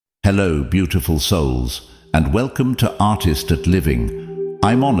Hello, beautiful souls, and welcome to Artist at Living.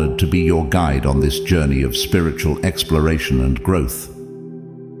 I'm honored to be your guide on this journey of spiritual exploration and growth.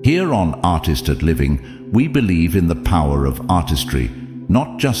 Here on Artist at Living, we believe in the power of artistry,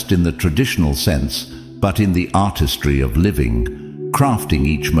 not just in the traditional sense, but in the artistry of living, crafting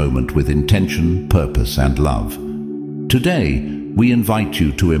each moment with intention, purpose, and love. Today, we invite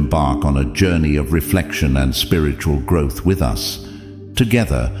you to embark on a journey of reflection and spiritual growth with us.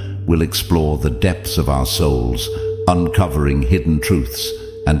 Together, we'll explore the depths of our souls, uncovering hidden truths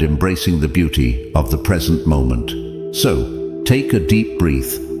and embracing the beauty of the present moment. So, take a deep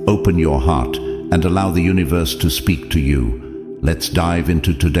breath, open your heart, and allow the universe to speak to you. Let's dive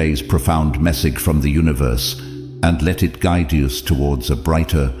into today's profound message from the universe and let it guide us towards a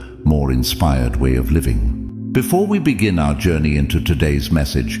brighter, more inspired way of living. Before we begin our journey into today's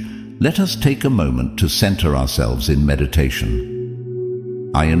message, let us take a moment to center ourselves in meditation.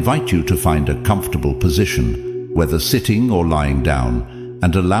 I invite you to find a comfortable position, whether sitting or lying down,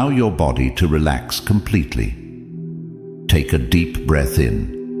 and allow your body to relax completely. Take a deep breath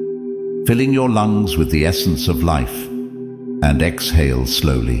in, filling your lungs with the essence of life, and exhale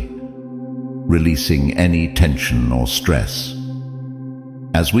slowly, releasing any tension or stress.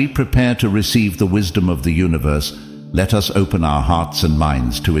 As we prepare to receive the wisdom of the universe, let us open our hearts and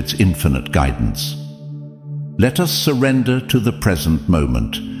minds to its infinite guidance. Let us surrender to the present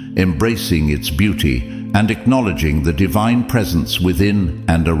moment, embracing its beauty and acknowledging the divine presence within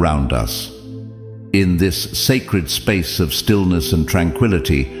and around us. In this sacred space of stillness and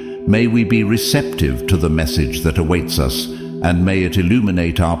tranquility, may we be receptive to the message that awaits us, and may it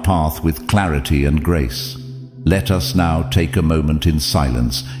illuminate our path with clarity and grace. Let us now take a moment in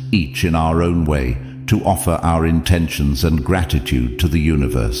silence, each in our own way, to offer our intentions and gratitude to the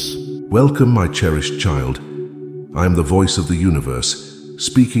universe. Welcome, my cherished child. I am the voice of the universe,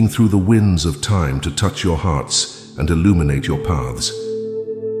 speaking through the winds of time to touch your hearts and illuminate your paths.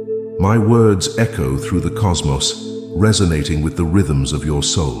 My words echo through the cosmos, resonating with the rhythms of your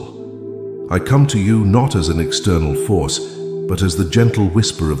soul. I come to you not as an external force, but as the gentle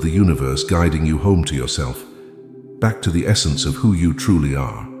whisper of the universe guiding you home to yourself, back to the essence of who you truly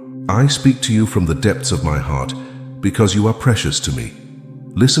are. I speak to you from the depths of my heart because you are precious to me.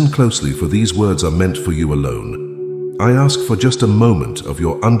 Listen closely, for these words are meant for you alone. I ask for just a moment of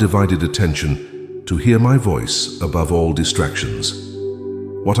your undivided attention to hear my voice above all distractions.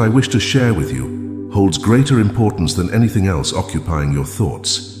 What I wish to share with you holds greater importance than anything else occupying your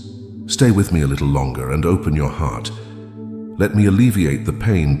thoughts. Stay with me a little longer and open your heart. Let me alleviate the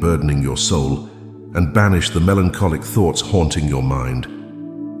pain burdening your soul and banish the melancholic thoughts haunting your mind.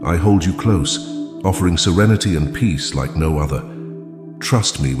 I hold you close, offering serenity and peace like no other.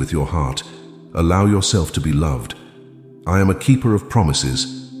 Trust me with your heart. Allow yourself to be loved. I am a keeper of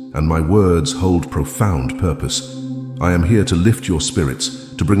promises, and my words hold profound purpose. I am here to lift your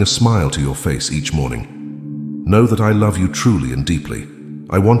spirits, to bring a smile to your face each morning. Know that I love you truly and deeply.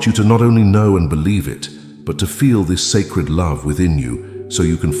 I want you to not only know and believe it, but to feel this sacred love within you so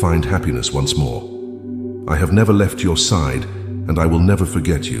you can find happiness once more. I have never left your side, and I will never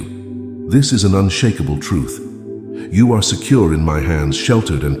forget you. This is an unshakable truth. You are secure in my hands,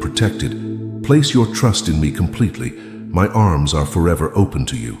 sheltered and protected. Place your trust in me completely. My arms are forever open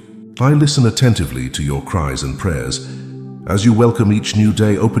to you. I listen attentively to your cries and prayers. As you welcome each new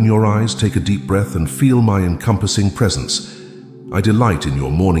day, open your eyes, take a deep breath, and feel my encompassing presence. I delight in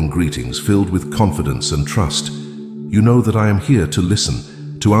your morning greetings, filled with confidence and trust. You know that I am here to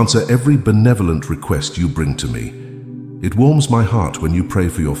listen, to answer every benevolent request you bring to me. It warms my heart when you pray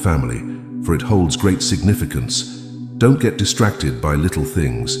for your family, for it holds great significance. Don't get distracted by little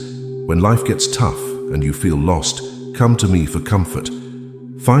things. When life gets tough and you feel lost, come to me for comfort.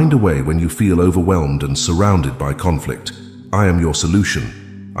 Find a way when you feel overwhelmed and surrounded by conflict. I am your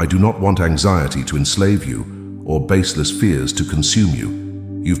solution. I do not want anxiety to enslave you or baseless fears to consume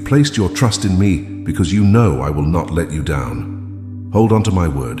you. You've placed your trust in me because you know I will not let you down. Hold on to my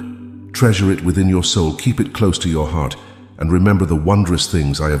word. Treasure it within your soul, keep it close to your heart, and remember the wondrous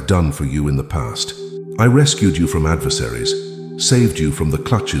things I have done for you in the past. I rescued you from adversaries, saved you from the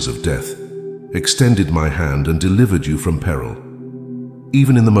clutches of death, extended my hand and delivered you from peril.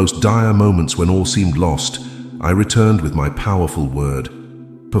 Even in the most dire moments when all seemed lost, I returned with my powerful word,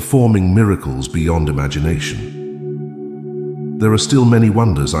 performing miracles beyond imagination. There are still many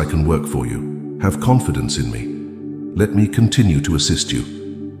wonders I can work for you. Have confidence in me. Let me continue to assist you.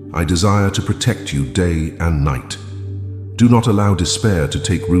 I desire to protect you day and night. Do not allow despair to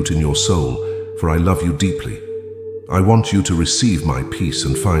take root in your soul, for I love you deeply. I want you to receive my peace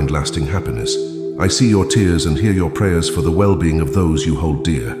and find lasting happiness. I see your tears and hear your prayers for the well-being of those you hold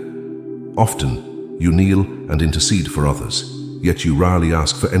dear. Often, you kneel and intercede for others, yet you rarely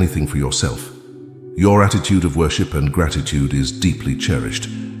ask for anything for yourself. Your attitude of worship and gratitude is deeply cherished.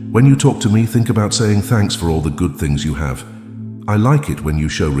 When you talk to me, think about saying thanks for all the good things you have. I like it when you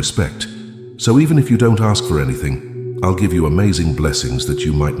show respect. So even if you don't ask for anything, I'll give you amazing blessings that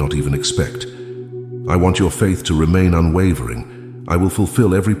you might not even expect. I want your faith to remain unwavering. I will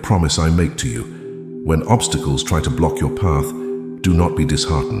fulfill every promise I make to you. When obstacles try to block your path, do not be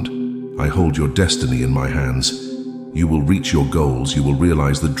disheartened. I hold your destiny in my hands. You will reach your goals. You will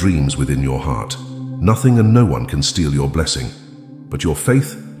realize the dreams within your heart. Nothing and no one can steal your blessing. But your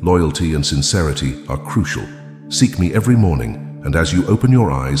faith, loyalty, and sincerity are crucial. Seek me every morning, and as you open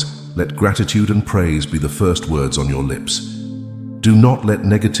your eyes, let gratitude and praise be the first words on your lips. Do not let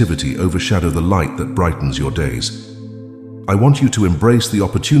negativity overshadow the light that brightens your days. I want you to embrace the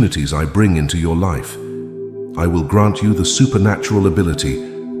opportunities I bring into your life. I will grant you the supernatural ability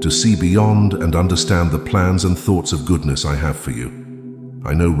to see beyond and understand the plans and thoughts of goodness I have for you.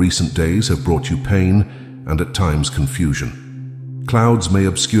 I know recent days have brought you pain and at times confusion. Clouds may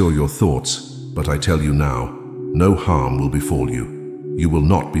obscure your thoughts, but I tell you now, no harm will befall you. You will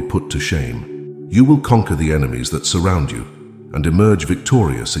not be put to shame. You will conquer the enemies that surround you and emerge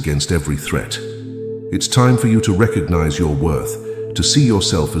victorious against every threat. It's time for you to recognize your worth, to see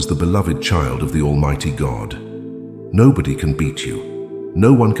yourself as the beloved child of the Almighty God. Nobody can beat you.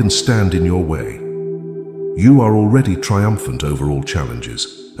 No one can stand in your way. You are already triumphant over all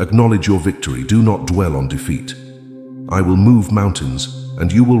challenges. Acknowledge your victory. Do not dwell on defeat. I will move mountains,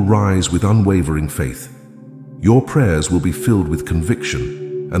 and you will rise with unwavering faith. Your prayers will be filled with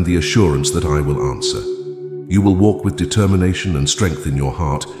conviction and the assurance that I will answer. You will walk with determination and strength in your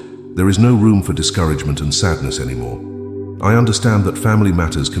heart. There is no room for discouragement and sadness anymore. I understand that family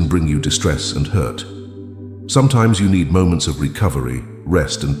matters can bring you distress and hurt. Sometimes you need moments of recovery,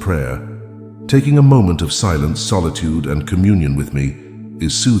 rest, and prayer. Taking a moment of silence, solitude, and communion with me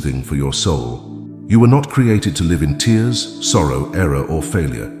is soothing for your soul. You were not created to live in tears, sorrow, error, or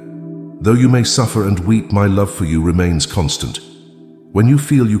failure. Though you may suffer and weep, my love for you remains constant. When you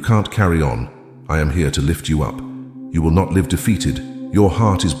feel you can't carry on, I am here to lift you up. You will not live defeated. Your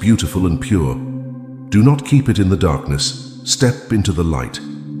heart is beautiful and pure. Do not keep it in the darkness. Step into the light.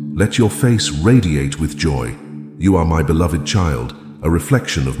 Let your face radiate with joy. You are my beloved child, a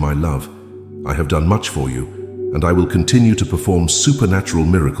reflection of my love. I have done much for you, and I will continue to perform supernatural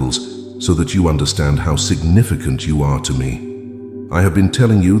miracles so that you understand how significant you are to me. I have been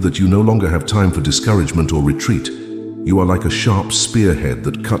telling you that you no longer have time for discouragement or retreat. You are like a sharp spearhead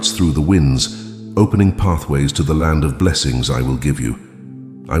that cuts through the winds, opening pathways to the land of blessings I will give you.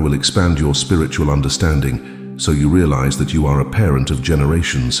 I will expand your spiritual understanding so you realize that you are a parent of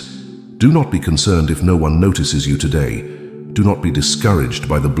generations. Do not be concerned if no one notices you today. Do not be discouraged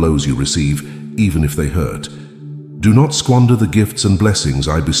by the blows you receive, even if they hurt. Do not squander the gifts and blessings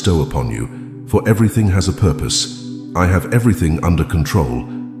I bestow upon you, for everything has a purpose. I have everything under control,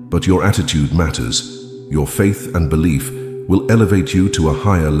 but your attitude matters. Your faith and belief will elevate you to a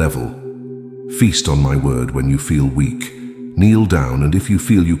higher level. Feast on my word when you feel weak. Kneel down, and if you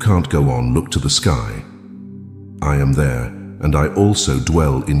feel you can't go on, look to the sky. I am there, and I also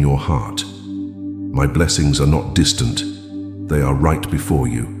dwell in your heart. My blessings are not distant. They are right before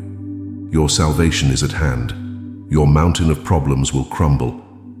you. Your salvation is at hand. Your mountain of problems will crumble.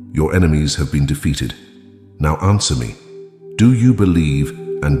 Your enemies have been defeated. Now answer me. Do you believe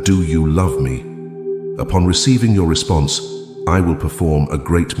and do you love me? Upon receiving your response, I will perform a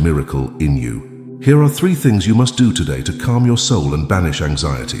great miracle in you. Here are 3 things you must do today to calm your soul and banish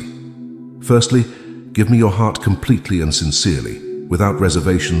anxiety. Firstly, give me your heart completely and sincerely, without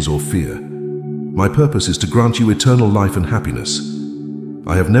reservations or fear. My purpose is to grant you eternal life and happiness.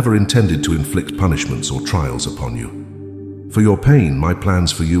 I have never intended to inflict punishments or trials upon you. For your pain, my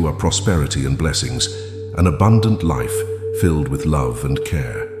plans for you are prosperity and blessings, an abundant life filled with love and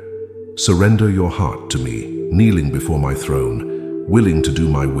care. Surrender your heart to me, kneeling before my throne, willing to do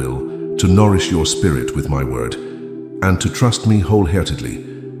my will, to nourish your spirit with my word, and to trust me wholeheartedly.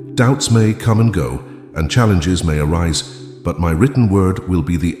 Doubts may come and go, and challenges may arise, but my written word will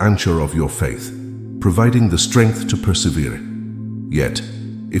be the anchor of your faith, providing the strength to persevere. Yet,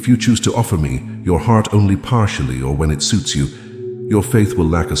 if you choose to offer me your heart only partially or when it suits you, your faith will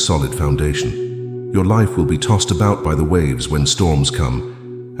lack a solid foundation. Your life will be tossed about by the waves when storms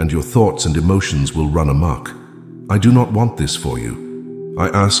come, and your thoughts and emotions will run amok. I do not want this for you. I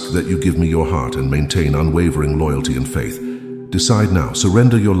ask that you give me your heart and maintain unwavering loyalty and faith. Decide now,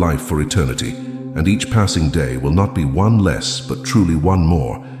 surrender your life for eternity, and each passing day will not be one less, but truly one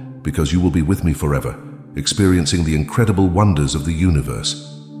more, because you will be with me forever, experiencing the incredible wonders of the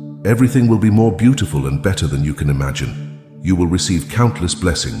universe. Everything will be more beautiful and better than you can imagine. You will receive countless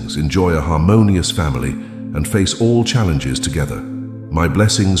blessings, enjoy a harmonious family, and face all challenges together. My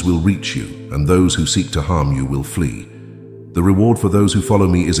blessings will reach you, and those who seek to harm you will flee. The reward for those who follow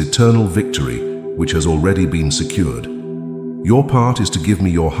me is eternal victory, which has already been secured. Your part is to give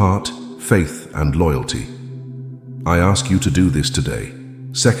me your heart, faith, and loyalty. I ask you to do this today.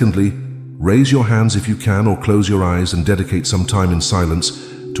 Secondly, raise your hands if you can, or close your eyes and dedicate some time in silence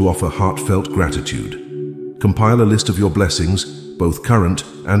to offer heartfelt gratitude. Compile a list of your blessings, both current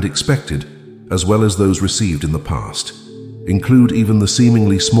and expected, as well as those received in the past. Include even the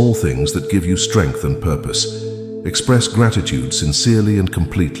seemingly small things that give you strength and purpose. Express gratitude sincerely and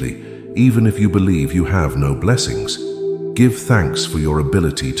completely, even if you believe you have no blessings. Give thanks for your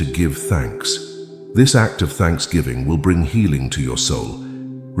ability to give thanks. This act of thanksgiving will bring healing to your soul,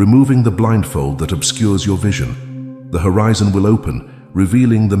 removing the blindfold that obscures your vision. The horizon will open,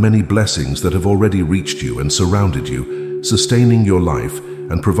 revealing the many blessings that have already reached you and surrounded you, sustaining your life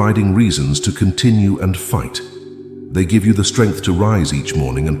and providing reasons to continue and fight. They give you the strength to rise each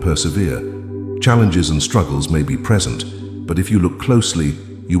morning and persevere. Challenges and struggles may be present, but if you look closely,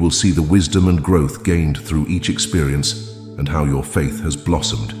 you will see the wisdom and growth gained through each experience and how your faith has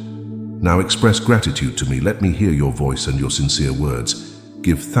blossomed. Now express gratitude to me. Let me hear your voice and your sincere words.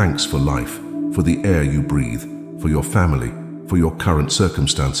 Give thanks for life, for the air you breathe, for your family, for your current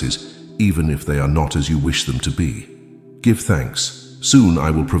circumstances, even if they are not as you wish them to be. Give thanks. Soon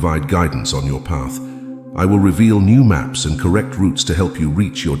I will provide guidance on your path. I will reveal new maps and correct routes to help you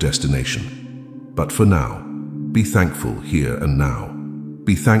reach your destination. But for now, be thankful here and now.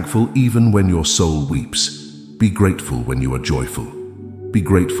 Be thankful even when your soul weeps. Be grateful when you are joyful. Be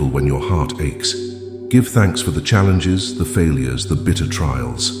grateful when your heart aches. Give thanks for the challenges, the failures, the bitter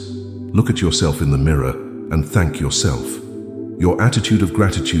trials. Look at yourself in the mirror and thank yourself. Your attitude of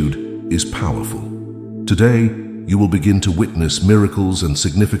gratitude is powerful. Today, you will begin to witness miracles and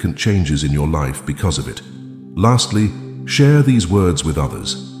significant changes in your life because of it. Lastly, share these words with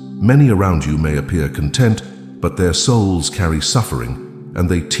others. Many around you may appear content, but their souls carry suffering and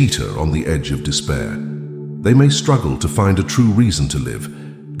they teeter on the edge of despair. They may struggle to find a true reason to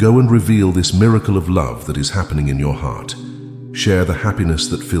live. Go and reveal this miracle of love that is happening in your heart. Share the happiness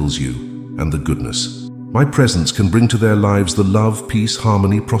that fills you and the goodness. My presence can bring to their lives the love, peace,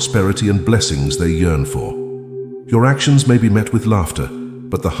 harmony, prosperity, and blessings they yearn for. Your actions may be met with laughter,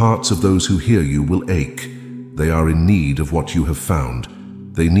 but the hearts of those who hear you will ache. They are in need of what you have found.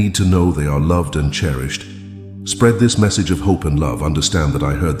 They need to know they are loved and cherished. Spread this message of hope and love. Understand that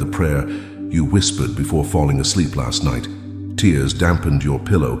I heard the prayer you whispered before falling asleep last night. Tears dampened your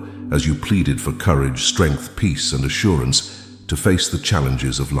pillow as you pleaded for courage, strength, peace, and assurance to face the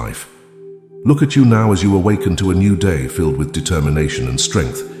challenges of life. Look at you now as you awaken to a new day filled with determination and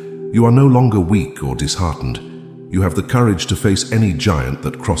strength. You are no longer weak or disheartened. You have the courage to face any giant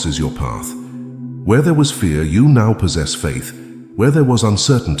that crosses your path. Where there was fear, you now possess faith. Where there was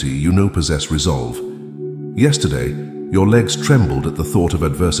uncertainty, you now possess resolve. Yesterday, your legs trembled at the thought of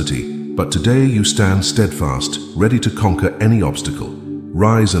adversity, but today you stand steadfast, ready to conquer any obstacle.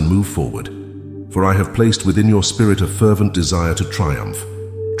 Rise and move forward. For I have placed within your spirit a fervent desire to triumph.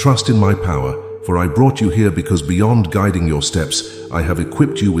 Trust in my power, for I brought you here because beyond guiding your steps, I have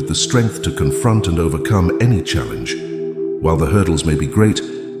equipped you with the strength to confront and overcome any challenge. While the hurdles may be great,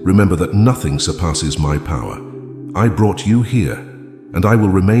 remember that nothing surpasses my power. I brought you here, and I will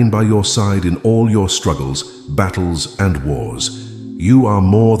remain by your side in all your struggles, battles, and wars. You are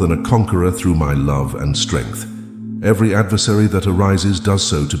more than a conqueror through my love and strength. Every adversary that arises does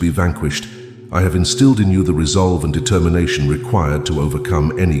so to be vanquished. I have instilled in you the resolve and determination required to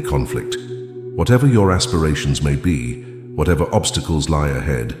overcome any conflict. Whatever your aspirations may be, whatever obstacles lie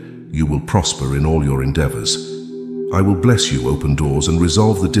ahead, you will prosper in all your endeavors. I will bless you, open doors, and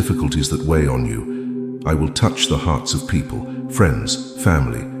resolve the difficulties that weigh on you. I will touch the hearts of people, friends,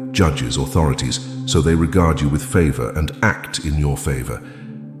 family, judges, authorities, so they regard you with favor and act in your favor.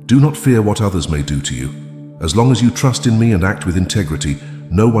 Do not fear what others may do to you. As long as you trust in me and act with integrity,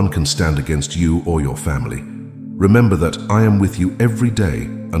 no one can stand against you or your family. Remember that I am with you every day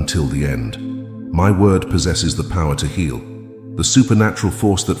until the end. My word possesses the power to heal. The supernatural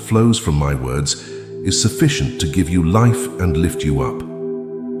force that flows from my words is sufficient to give you life and lift you up.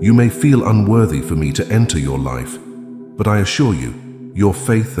 You may feel unworthy for me to enter your life, but I assure you, your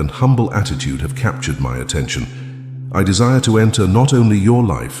faith and humble attitude have captured my attention. I desire to enter not only your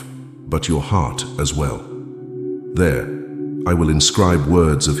life, but your heart as well. There, I will inscribe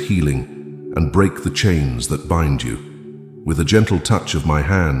words of healing and break the chains that bind you. With a gentle touch of my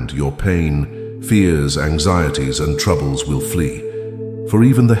hand, your pain, fears, anxieties, and troubles will flee. for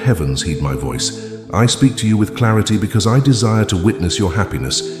even the heavens heed my voice. I speak to you with clarity because I desire to witness your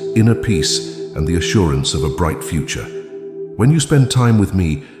happiness, inner peace, and the assurance of a bright future. When you spend time with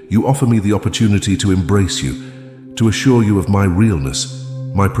me, you offer me the opportunity to embrace you, to assure you of my realness,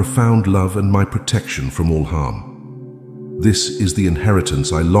 my profound love, and my protection from all harm. This is the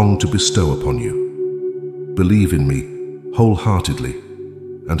inheritance I long to bestow upon you. Believe in me wholeheartedly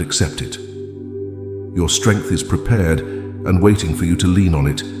and accept it. Your strength is prepared and waiting for you to lean on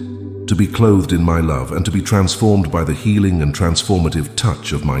it, to be clothed in my love and to be transformed by the healing and transformative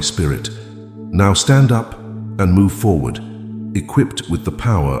touch of my spirit. Now stand up and move forward, equipped with the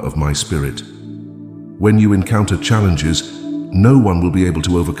power of my spirit. When you encounter challenges, no one will be able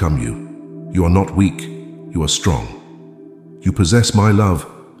to overcome you. You are not weak, you are strong. You possess my love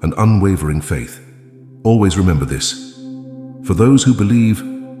and unwavering faith. Always remember this. For those who believe,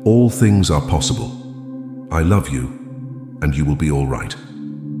 all things are possible. I love you, and you will be all right.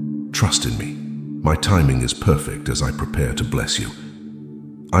 Trust in me. My timing is perfect as I prepare to bless you.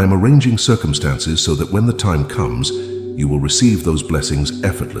 I am arranging circumstances so that when the time comes, you will receive those blessings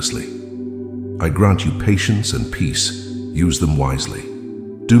effortlessly. I grant you patience and peace. Use them wisely.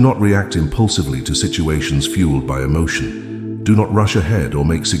 Do not react impulsively to situations fueled by emotion. Do not rush ahead or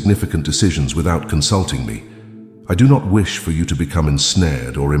make significant decisions without consulting me. I do not wish for you to become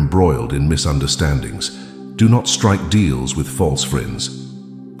ensnared or embroiled in misunderstandings. Do not strike deals with false friends.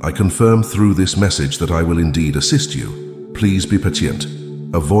 I confirm through this message that I will indeed assist you. Please be patient.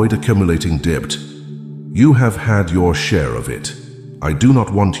 Avoid accumulating debt. You have had your share of it. I do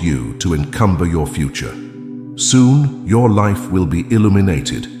not want you to encumber your future. Soon, your life will be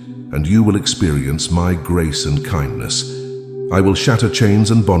illuminated, and you will experience my grace and kindness. I will shatter chains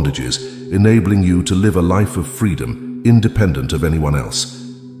and bondages, enabling you to live a life of freedom, independent of anyone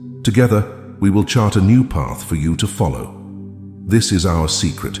else. Together, we will chart a new path for you to follow. This is our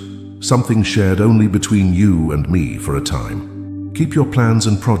secret, something shared only between you and me for a time. Keep your plans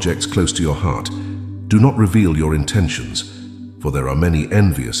and projects close to your heart. Do not reveal your intentions, for there are many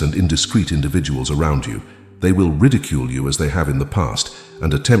envious and indiscreet individuals around you. They will ridicule you as they have in the past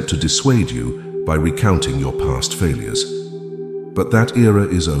and attempt to dissuade you by recounting your past failures. But that era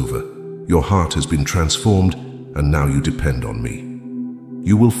is over. Your heart has been transformed, and now you depend on me.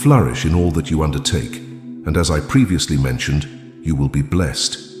 You will flourish in all that you undertake, and as I previously mentioned, you will be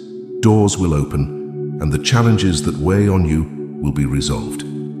blessed. Doors will open, and the challenges that weigh on you will be resolved.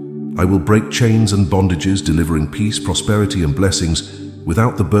 I will break chains and bondages, delivering peace, prosperity, and blessings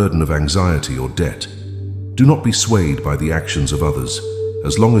without the burden of anxiety or debt. Do not be swayed by the actions of others,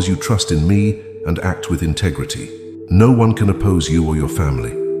 as long as you trust in me and act with integrity. No one can oppose you or your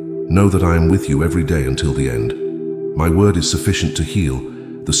family. Know that I am with you every day until the end. My word is sufficient to heal.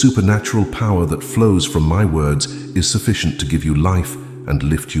 The supernatural power that flows from my words is sufficient to give you life and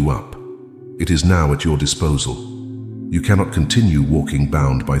lift you up. It is now at your disposal. You cannot continue walking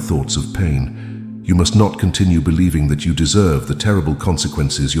bound by thoughts of pain. You must not continue believing that you deserve the terrible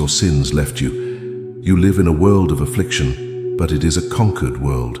consequences your sins left you. You live in a world of affliction, but it is a conquered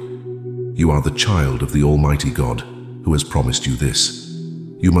world. You are the child of the Almighty God, who has promised you this.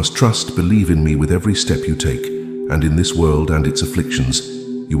 You must trust, believe in me with every step you take, and in this world and its afflictions,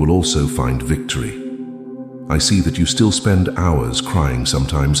 you will also find victory. I see that you still spend hours crying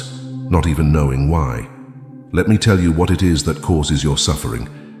sometimes, not even knowing why. Let me tell you what it is that causes your suffering.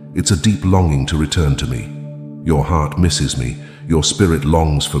 It's a deep longing to return to me. Your heart misses me, your spirit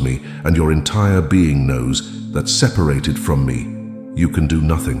longs for me, and your entire being knows that separated from me, you can do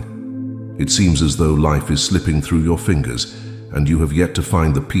nothing. It seems as though life is slipping through your fingers, and you have yet to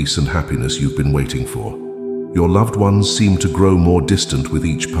find the peace and happiness you've been waiting for. Your loved ones seem to grow more distant with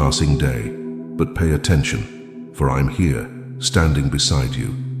each passing day, but pay attention, for I'm here, standing beside you,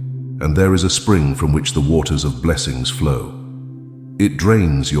 and there is a spring from which the waters of blessings flow. It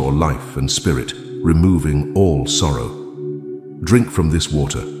drains your life and spirit, removing all sorrow. Drink from this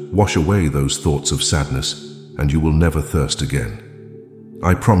water, wash away those thoughts of sadness, and you will never thirst again.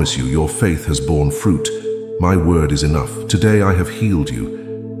 I promise you, your faith has borne fruit. My word is enough. Today I have healed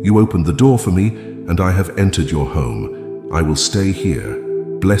you. You opened the door for me, and I have entered your home. I will stay here,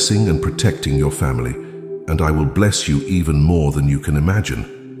 blessing and protecting your family, and I will bless you even more than you can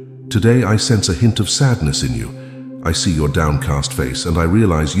imagine. Today I sense a hint of sadness in you. I see your downcast face, and I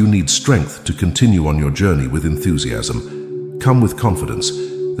realize you need strength to continue on your journey with enthusiasm. Come with confidence.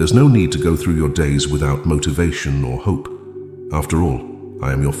 There's no need to go through your days without motivation or hope. After all,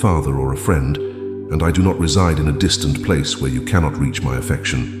 I am your father or a friend, and I do not reside in a distant place where you cannot reach my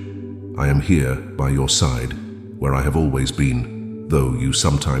affection. I am here by your side, where I have always been, though you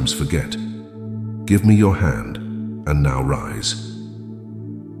sometimes forget. Give me your hand, and now rise.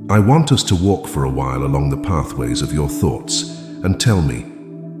 I want us to walk for a while along the pathways of your thoughts and tell me,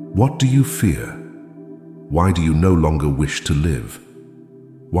 what do you fear? Why do you no longer wish to live?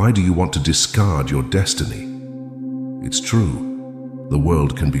 Why do you want to discard your destiny? It's true, the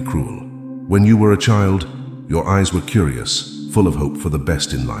world can be cruel. When you were a child, your eyes were curious, full of hope for the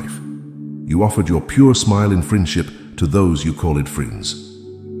best in life. You offered your pure smile in friendship to those you called friends.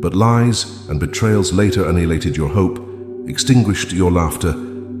 But lies and betrayals later annihilated your hope, extinguished your laughter,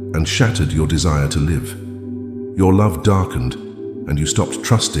 and shattered your desire to live. Your love darkened, and you stopped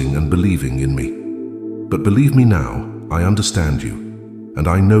trusting and believing in me. But believe me now, I understand you, and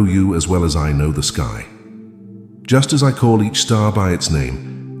I know you as well as I know the sky. Just as I call each star by its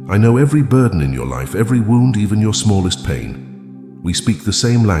name, I know every burden in your life, every wound, even your smallest pain. We speak the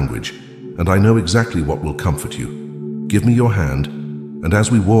same language, and I know exactly what will comfort you. Give me your hand, and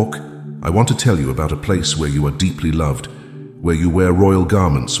as we walk, I want to tell you about a place where you are deeply loved, where you wear royal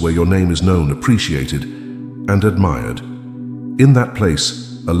garments, where your name is known, appreciated, and admired. In that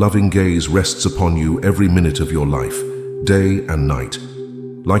place, a loving gaze rests upon you every minute of your life, day and night.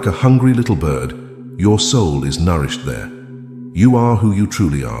 Like a hungry little bird, your soul is nourished there. You are who you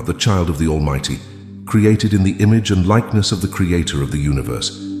truly are, the child of the Almighty, created in the image and likeness of the Creator of the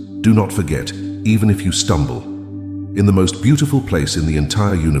universe. Do not forget, even if you stumble, in the most beautiful place in the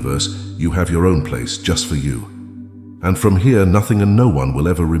entire universe, you have your own place just for you. And from here, nothing and no one will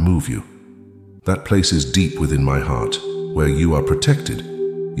ever remove you. That place is deep within my heart, where you are protected.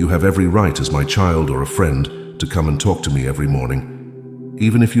 You have every right as my child or a friend to come and talk to me every morning.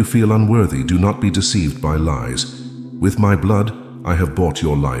 Even if you feel unworthy, do not be deceived by lies. With my blood, I have bought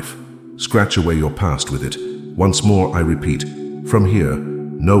your life. Scratch away your past with it. Once more, I repeat, from here,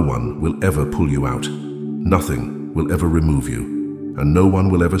 no one will ever pull you out. Nothing will ever remove you, and no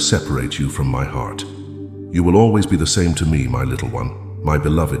one will ever separate you from my heart. You will always be the same to me, my little one, my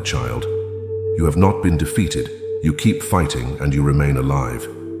beloved child. You have not been defeated. You keep fighting and you remain alive.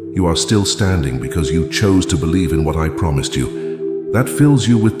 You are still standing because you chose to believe in what I promised you. That fills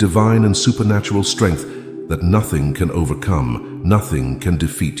you with divine and supernatural strength that nothing can overcome, nothing can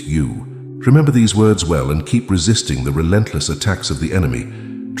defeat you. Remember these words well and keep resisting the relentless attacks of the enemy,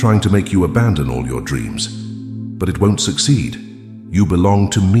 trying to make you abandon all your dreams. But it won't succeed. You belong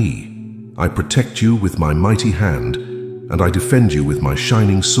to me. I protect you with my mighty hand, and I defend you with my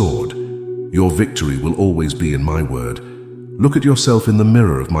shining sword. Your victory will always be in my word. Look at yourself in the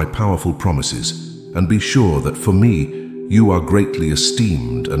mirror of my powerful promises, and be sure that for me, you are greatly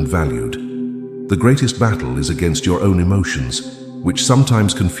esteemed and valued. The greatest battle is against your own emotions, which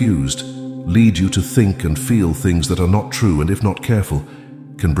sometimes confused, lead you to think and feel things that are not true and, if not careful,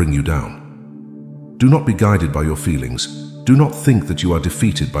 can bring you down. Do not be guided by your feelings. Do not think that you are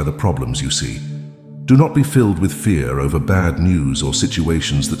defeated by the problems you see. Do not be filled with fear over bad news or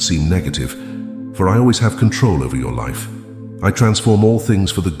situations that seem negative, for I always have control over your life. I transform all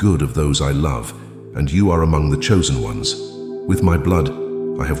things for the good of those I love, and you are among the chosen ones. With my blood,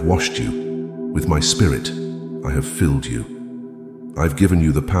 I have washed you. With my spirit, I have filled you. I've given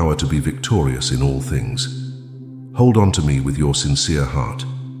you the power to be victorious in all things. Hold on to me with your sincere heart.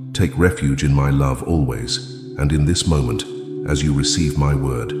 Take refuge in my love always, and in this moment, as you receive my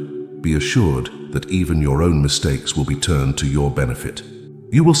word, be assured that even your own mistakes will be turned to your benefit.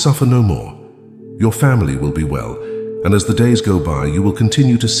 You will suffer no more. Your family will be well, and as the days go by, you will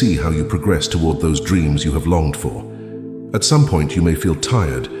continue to see how you progress toward those dreams you have longed for. At some point, you may feel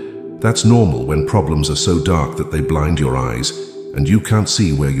tired. That's normal when problems are so dark that they blind your eyes, and you can't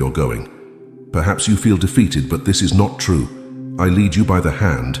see where you're going. Perhaps you feel defeated, but this is not true. I lead you by the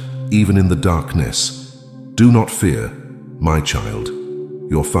hand, even in the darkness. Do not fear, my child.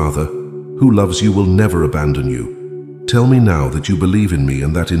 Your Father, who loves you, will never abandon you. Tell me now that you believe in me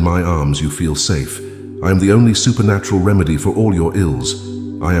and that in my arms you feel safe. I am the only supernatural remedy for all your ills.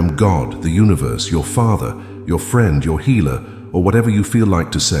 I am God, the universe, your Father, your friend, your healer, or whatever you feel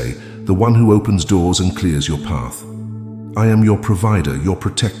like to say, the one who opens doors and clears your path. I am your provider, your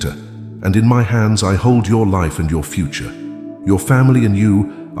protector, and in my hands I hold your life and your future. Your family and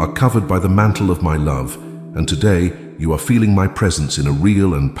you are covered by the mantle of my love, and today you are feeling my presence in a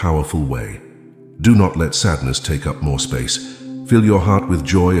real and powerful way. Do not let sadness take up more space. Fill your heart with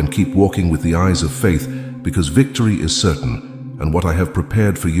joy and keep walking with the eyes of faith, because victory is certain, and what I have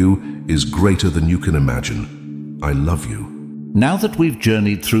prepared for you is greater than you can imagine. I love you. Now that we've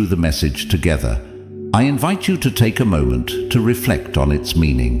journeyed through the message together, I invite you to take a moment to reflect on its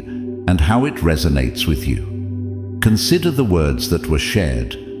meaning and how it resonates with you. Consider the words that were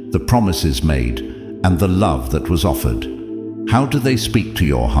shared, the promises made, and the love that was offered. How do they speak to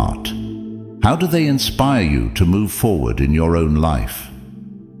your heart? How do they inspire you to move forward in your own life?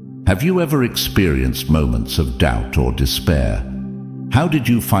 Have you ever experienced moments of doubt or despair? How did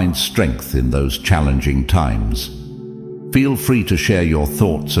you find strength in those challenging times? Feel free to share your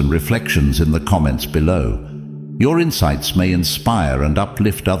thoughts and reflections in the comments below. Your insights may inspire and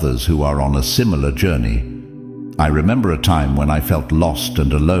uplift others who are on a similar journey. I remember a time when I felt lost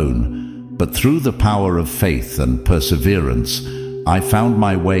and alone, but through the power of faith and perseverance, I found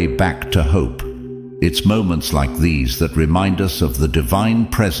my way back to hope. It's moments like these that remind us of the divine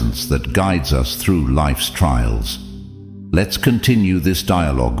presence that guides us through life's trials. Let's continue this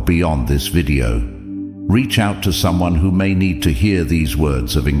dialogue beyond this video. Reach out to someone who may need to hear these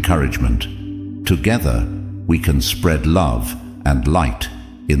words of encouragement. Together, we can spread love and light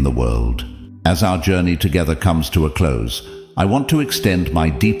in the world. As our journey together comes to a close, I want to extend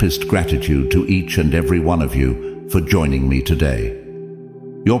my deepest gratitude to each and every one of you for joining me today.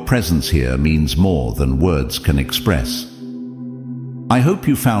 Your presence here means more than words can express. I hope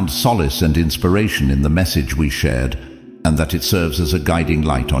you found solace and inspiration in the message we shared, and that it serves as a guiding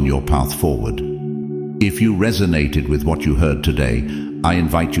light on your path forward. If you resonated with what you heard today, I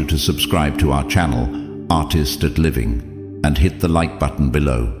invite you to subscribe to our channel, Artist at Living, and hit the like button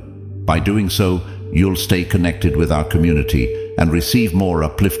below. By doing so, you'll stay connected with our community and receive more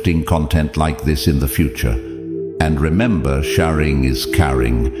uplifting content like this in the future. And remember, sharing is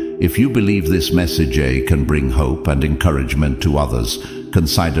caring. If you believe this message can bring hope and encouragement to others,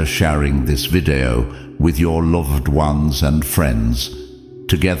 consider sharing this video with your loved ones and friends.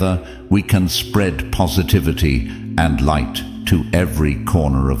 Together, we can spread positivity and light to every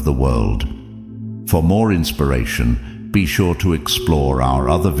corner of the world. For more inspiration, be sure to explore our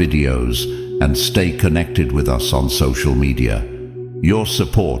other videos and stay connected with us on social media. Your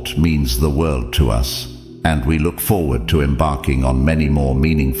support means the world to us, and we look forward to embarking on many more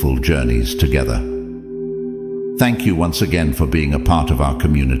meaningful journeys together. Thank you once again for being a part of our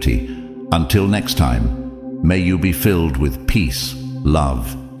community. Until next time, may you be filled with peace,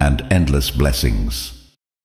 love, and endless blessings.